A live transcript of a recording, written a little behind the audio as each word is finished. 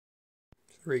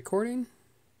Recording.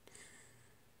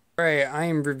 Alright, I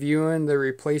am reviewing the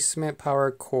replacement power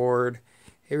cord.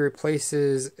 It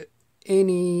replaces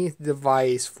any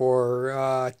device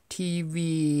for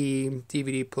TV,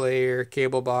 DVD player,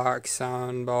 cable box,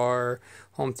 sound bar,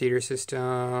 home theater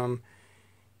system,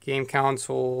 game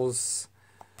consoles.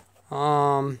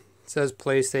 It says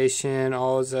PlayStation,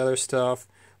 all this other stuff,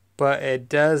 but it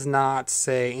does not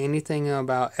say anything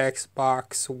about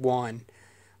Xbox One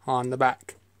on the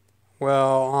back.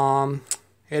 Well,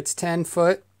 it's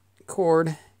 10-foot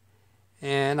cord,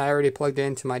 and I already plugged it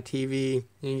into my TV.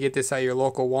 You can get this at your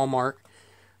local Walmart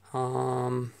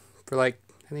for like,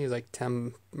 I think it was like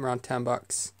around 10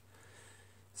 bucks.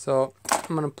 So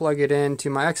I'm gonna plug it into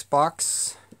my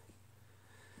Xbox.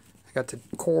 I got the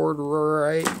cord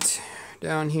right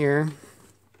down here.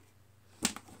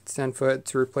 It's 10 foot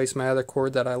to replace my other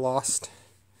cord that I lost.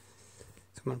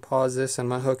 So I'm gonna pause this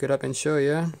and I'm gonna hook it up and show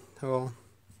you.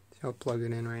 I'll plug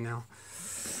it in right now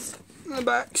in the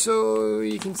back so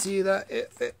you can see that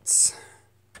it fits.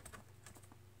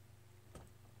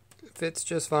 It fits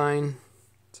just fine.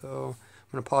 So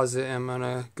I'm going to pause it and I'm going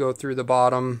to go through the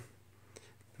bottom,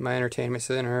 my entertainment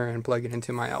center, and plug it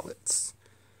into my outlets.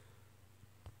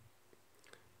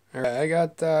 Alright, I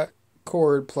got that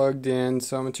cord plugged in,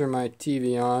 so I'm going to turn my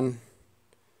TV on.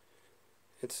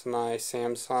 It's my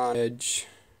Samsung Edge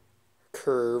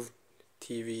Curve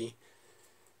TV.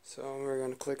 So we're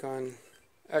going to click on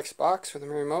Xbox with the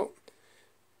remote.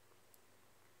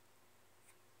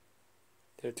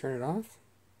 Did it turn it off?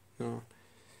 No.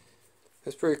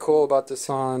 That's pretty cool about this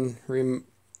on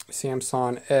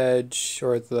Samsung Edge,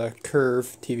 or the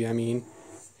Curve TV, I mean,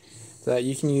 that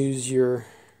you can use your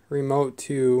remote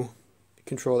to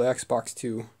control the Xbox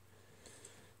too.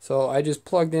 So I just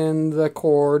plugged in the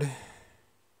cord.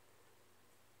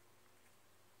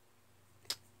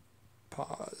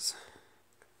 Pause.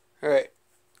 Alright,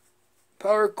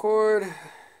 power cord,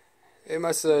 it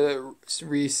must have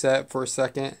reset for a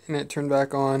second and it turned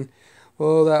back on.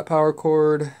 Well, that power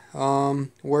cord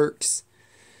works,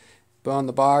 but on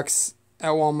the box at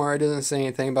Walmart it doesn't say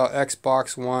anything about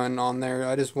Xbox One on there.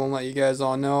 I just want to let you guys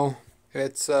all know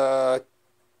it's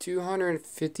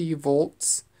 250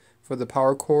 volts for the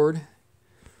power cord.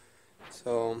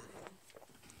 So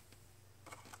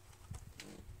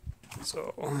let's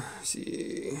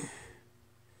see.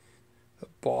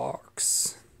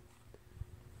 Box.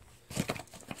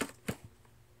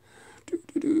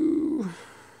 Zoom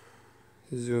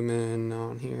in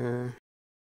on here.